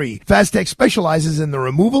demolition debris. Faztec specializes in the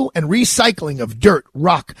removal and recycling of dirt,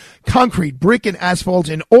 rock, concrete, brick, and asphalt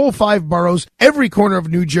in all 5 boroughs, every corner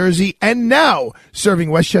of New Jersey, and now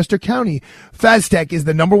serving Westchester County. Faztec is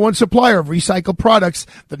the #1 supplier of recycled products,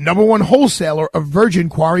 the #1 wholesaler of virgin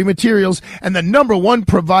quarry materials, and the #1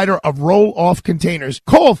 provider of roll-off containers.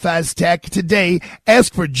 Call Faztec today.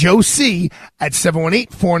 Ask for Joe C. at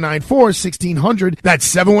 718-494-1600. That's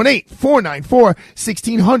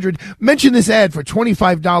 718-494-1600. Mention this ad for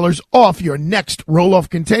 $25 off your next roll-off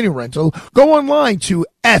container rental. Go online to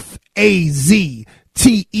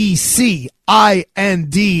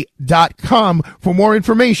FAZTECIND.com for more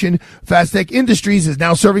information. Faztec Industries is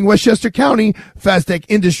now serving Westchester County. Faztec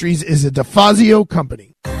Industries is a DeFazio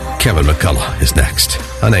company. Kevin McCullough is next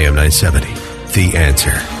on AM 970. The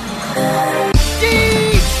Answer.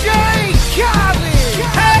 DJ Khaled!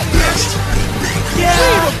 Hey!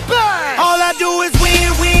 Yeah! All I do is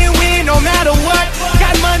win, win, win, no matter what.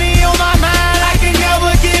 Got money on my mind, I can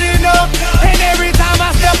never get enough. And every time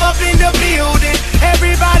I step up in the building,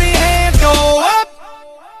 everybody hands go up.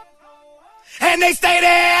 And they stay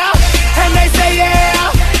there, and they say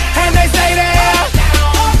yeah, and they say there.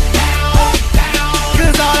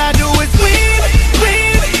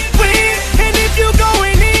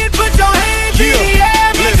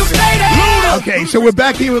 Okay, so we're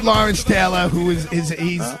back here with Lawrence Taylor, who is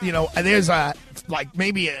he's there's like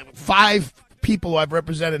maybe 5 people I've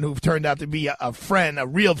represented who've turned out to be a friend, a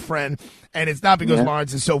real friend, and it's not because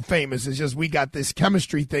Lawrence is so famous. It's just we got this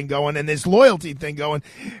chemistry thing going and this loyalty thing going.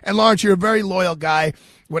 And Lawrence, you're a very loyal guy.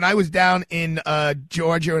 When I was down in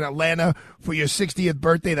Georgia and Atlanta for your 60th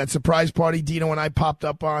birthday, that surprise party Dino and I popped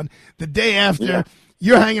up on, the day after,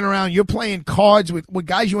 you're hanging around, you're playing cards with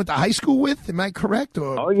guys you went to high school with. Am I correct?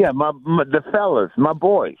 Or? Oh, yeah, the fellas, my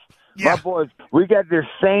boys. Yeah. My boys. We got the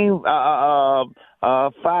same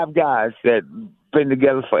 5 guys that been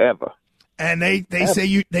together forever. And they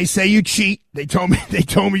say you cheat. They told me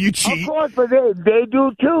you cheat. Of course, but they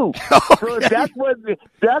do too. So that's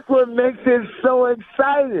what makes it so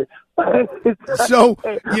exciting. So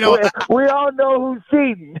we all know who's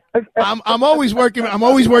cheating. I'm always working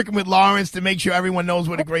with Lawrence to make sure everyone knows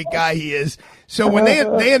what a great guy he is. So when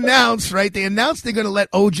they announced they're going to let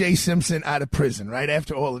O.J. Simpson out of prison right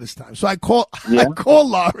after all of this time. So I call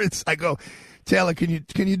Lawrence. I go, Taylor, can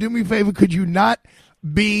you do me a favor? Could you not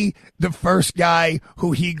be the first guy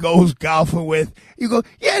who he goes golfing with? You go,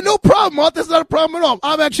 yeah, no problem, Mark. That's not a problem at all.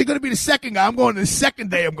 I'm actually going to be the second guy. I'm going to the second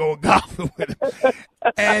day I'm going golfing with him.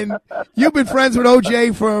 And you've been friends with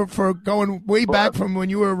OJ for going way back from when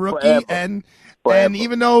you were a rookie. Forever. And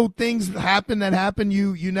even though things happened,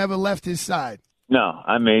 you never left his side. No,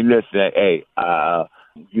 I mean, listen, hey,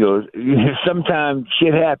 sometimes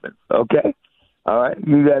shit happens, okay? All right?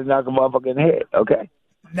 You got to knock a motherfucker in the head, okay?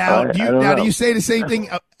 Now, do you say the same thing?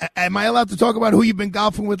 Am I allowed to talk about who you've been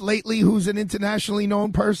golfing with lately, who's an internationally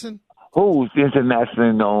known person? Who's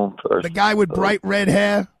internationally known person? The guy with bright red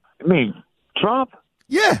hair. I mean, Trump?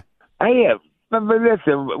 Yeah. Yeah. But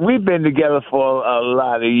listen, we've been together for a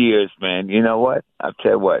lot of years, man. You know what? I'll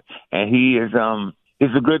tell you what. And he's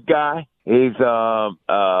a good guy.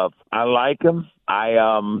 I like him. I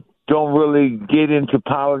don't really get into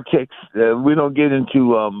politics. We don't get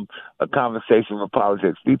into a conversation with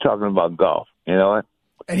politics. We're talking about golf, you know what?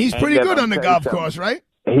 And he's pretty good on the golf course, right?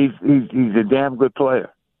 He's a damn good player.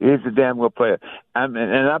 He's a damn good player. And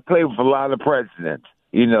I played with a lot of presidents.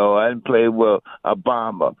 You know, I played with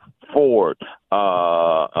Obama, Ford,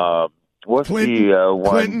 what's Clinton. the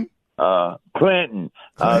one? Clinton.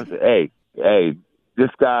 Clinton. Hey, this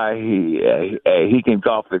guy, he can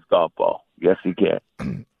golf his golf ball. Yes, he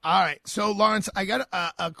can. All right. So, Lawrence, I got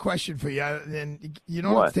a question for you, and you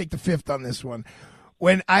don't have to take the fifth on this one.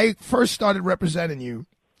 When I first started representing you,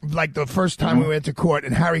 like the first time we went to court,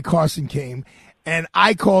 and Harry Carson came, and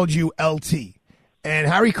I called you LT, and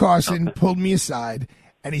Harry Carson pulled me aside,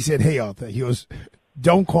 and he said, hey, Arthur, he goes,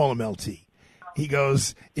 don't call him LT. He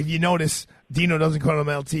goes, if you notice, Dino doesn't call him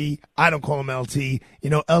LT. I don't call him LT. You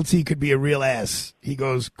know, LT could be a real ass. He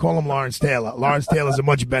goes, call him Lawrence Taylor. Lawrence Taylor's a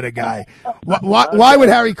much better guy. Why would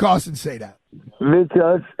Harry Carson say that?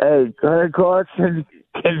 Because, hey, Harry Carson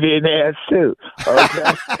can be an ass too.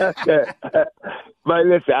 Okay? But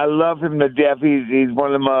listen, I love him to death. He's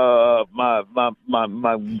one of my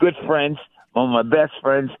good friends, one of my best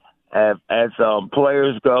friends as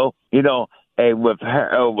players go. You know, hey, with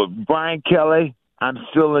Brian Kelly, I'm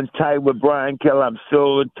still in tight with Brian Kelly. I'm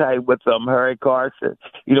still in tight with Harry Carson.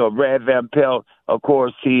 You know, Brad Van Pelt, of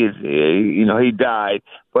course, he died.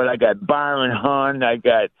 But I got Byron Hunt. I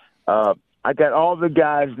got all the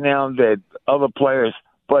guys now that other players.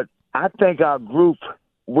 But I think our group,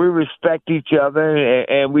 we respect each other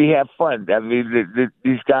and we have fun. I mean,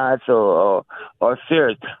 these guys are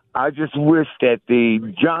serious. I just wish that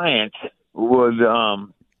the Giants would.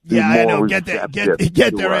 Yeah, I know. Get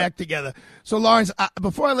their act together. So, Lawrence,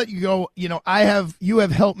 before I let you go, you know, you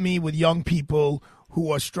have helped me with young people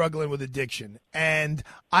who are struggling with addiction, and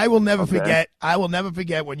I will never forget. I will never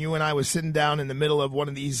forget when you and I was sitting down in the middle of one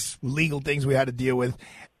of these legal things we had to deal with,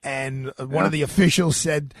 and one of the officials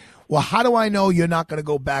said, "Well, how do I know you're not going to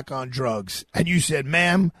go back on drugs?" And you said,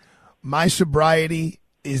 "Ma'am, my sobriety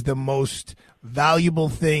is the most valuable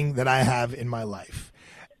thing that I have in my life."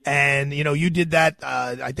 And, you know, you did that,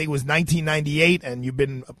 I think it was 1998, and you've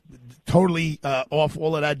been totally off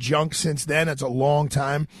all of that junk since then. It's a long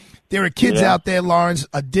time. There are kids out there, Lawrence,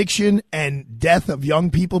 addiction and death of young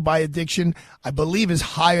people by addiction, I believe, is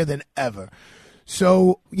higher than ever.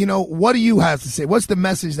 So, you know, what do you have to say? What's the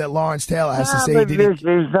message that Lawrence Taylor has to say? There's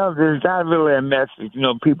not really a message. You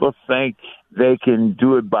know, people think they can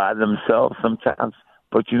do it by themselves sometimes.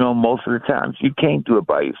 But, you know, most of the times you can't do it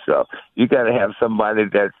by yourself. You got to have somebody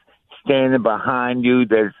that's standing behind you,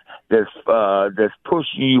 that's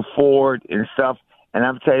pushing you forward and stuff. And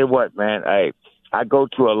I'm telling you what, man, I go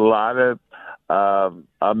to a lot of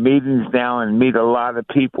meetings now and meet a lot of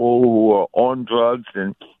people who are on drugs,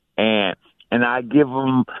 and I give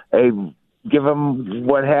them give them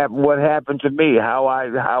what happened to me, how I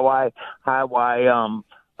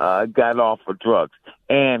got off of drugs.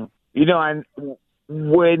 And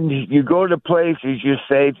when you go to places, you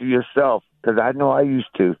say to yourself, because I know I used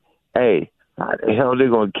to, hey, how the hell they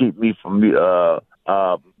gonna keep me from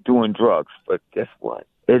doing drugs? But guess what?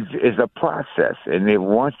 It's a process, and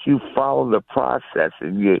once you follow the process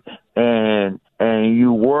and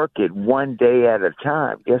you work it one day at a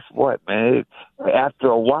time, guess what, man? After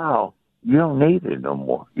a while, you don't need it no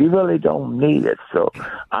more. You really don't need it. So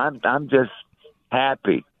I'm just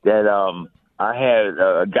happy that I had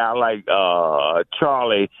a guy like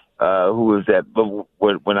Charlie who was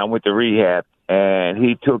when I went to rehab, and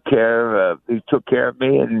he took care of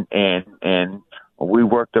me, and we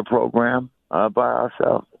worked the program by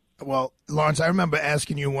ourselves. Well, Lawrence, I remember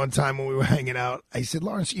asking you one time when we were hanging out. I said,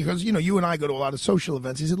 Lawrence, because, you and I go to a lot of social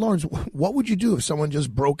events. He said, Lawrence, what would you do if someone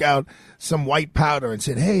just broke out some white powder and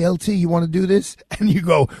said, hey, LT, you want to do this? And you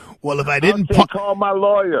go, well, if I didn't call my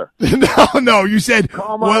lawyer. No, you said,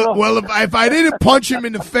 well, if I didn't punch him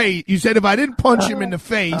in the face, you said if I didn't punch him in the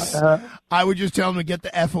face, I would just tell him to get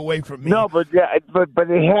the F away from me. No, but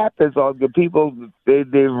it happens. All the people, they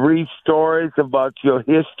read stories about your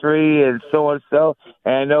history and so and so,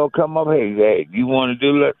 and they'll come up, hey, you want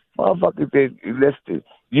to do that? Motherfucker, listen,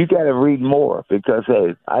 you got to read more because,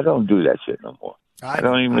 hey, I don't do that shit no more. I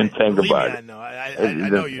don't even think about it. I know. I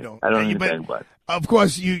know you don't. I don't even think about it. Of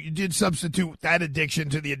course, you did substitute that addiction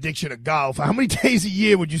to the addiction of golf. How many days a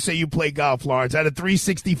year would you say you play golf, Lawrence? Out of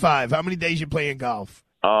 365, how many days you playing golf?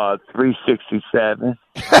 367.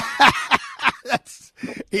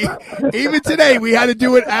 Even today, we had to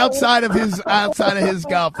do it outside of his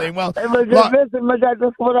golf thing. Well, listen,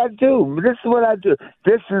 that's what I do. This is what I do.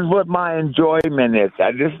 This is what my enjoyment is.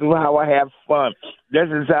 This is how I have fun. This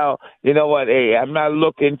is how, you know what? Hey, I'm not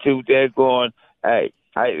looking to there going. Hey,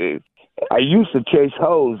 I used to chase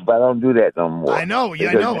hoes, but I don't do that no more. I know.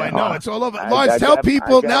 It's all over. Lawrence, tell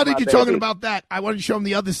people, now that you're talking about that, I want to show them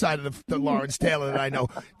the other side of the Lawrence Taylor that I know.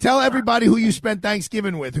 Tell everybody who you spend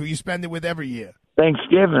Thanksgiving with, who you spend it with every year.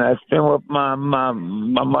 Thanksgiving, I spend with my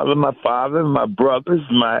mother, my father, my brothers,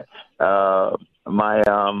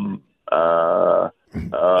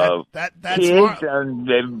 that's kids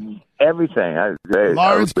and everything.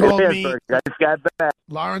 Lawrence called me. I just got back.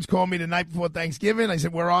 Lawrence called me the night before Thanksgiving. I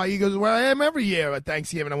said, where are you? He goes, where I am every year at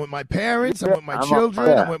Thanksgiving. I'm with my parents. I'm with my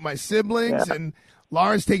children. I'm with my siblings. Yeah. And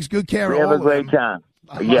Lawrence takes good care of all of them. We have a great time.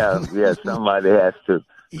 Yeah, somebody has to.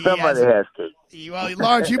 Somebody has to. Well,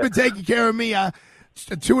 Lawrence, you've been taking care of me.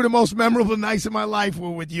 Two of the most memorable nights of my life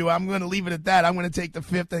were with you. I'm going to leave it at that. I'm going to take the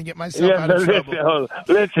fifth and get myself out of trouble.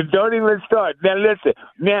 Listen, don't even start. Now, listen.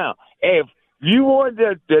 Now, if you want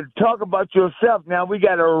to talk about yourself, now we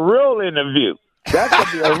got a real interview. That's going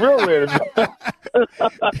to be a real interview.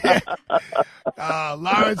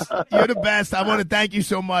 Lawrence, you're the best. I want to thank you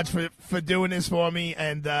so much for doing this for me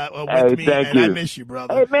and with me. Thank you. I miss you,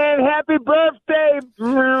 brother. Hey, man, happy birthday.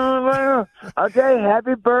 Okay,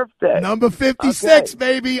 happy birthday. Number 56,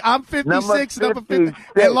 baby. I'm 56. Number 50.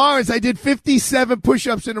 Hey, Lawrence, I did 57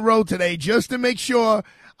 push-ups in a row today just to make sure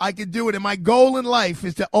I could do it. And my goal in life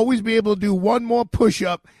is to always be able to do one more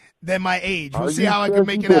push-up than my age. We'll see how I can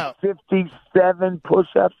make it out. 57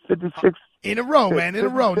 push-ups, 56. In a row, man, in a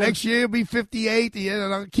row. Next year it'll be 58.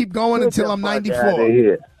 And I'll keep going until I'm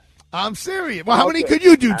 94. I'm serious. Well, how many could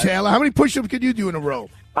you do, Taylor? How many push-ups could you do in a row?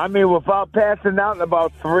 I mean, without passing out,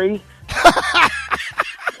 about 3.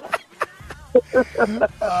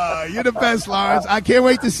 You're the best, Lawrence. I can't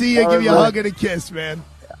wait to see you and give you a hug and a kiss, man.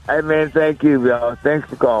 Hey, man, thank you, y'all. Thanks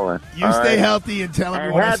for calling. You stay healthy and tell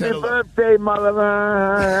everyone I said hello. Happy birthday, mother.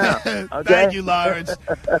 Okay? Thank you, Lawrence.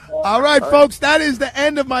 All right, folks, that is the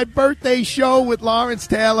end of my birthday show with Lawrence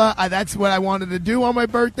Taylor. That's what I wanted to do on my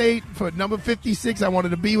birthday. For number 56, I wanted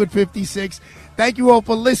to be with 56. Thank you all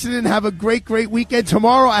for listening. Have a great, great weekend.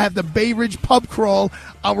 Tomorrow I have the Bay Ridge Pub Crawl.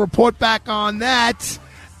 I'll report back on that.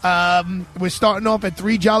 We're starting off at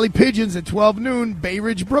 3 Jolly Pigeons at 12 noon, Bay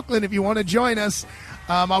Ridge, Brooklyn, if you want to join us.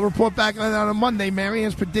 I'll report back on that on Monday.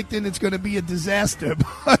 Marianne's predicting it's going to be a disaster,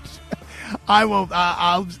 but I will.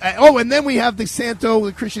 And then we have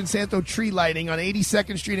the Christian Santo tree lighting on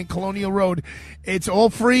 82nd Street and Colonial Road. It's all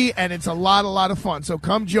free, and it's a lot of fun. So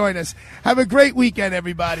come join us. Have a great weekend,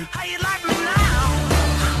 everybody. How you like me now?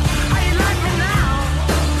 How you like me now?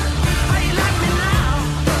 How you like me now?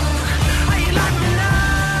 How you like me now?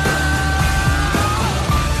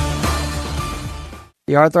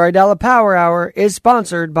 The Arthur Aidala Power Hour is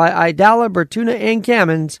sponsored by Aidala, Bertuna, and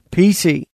Kamens, PC.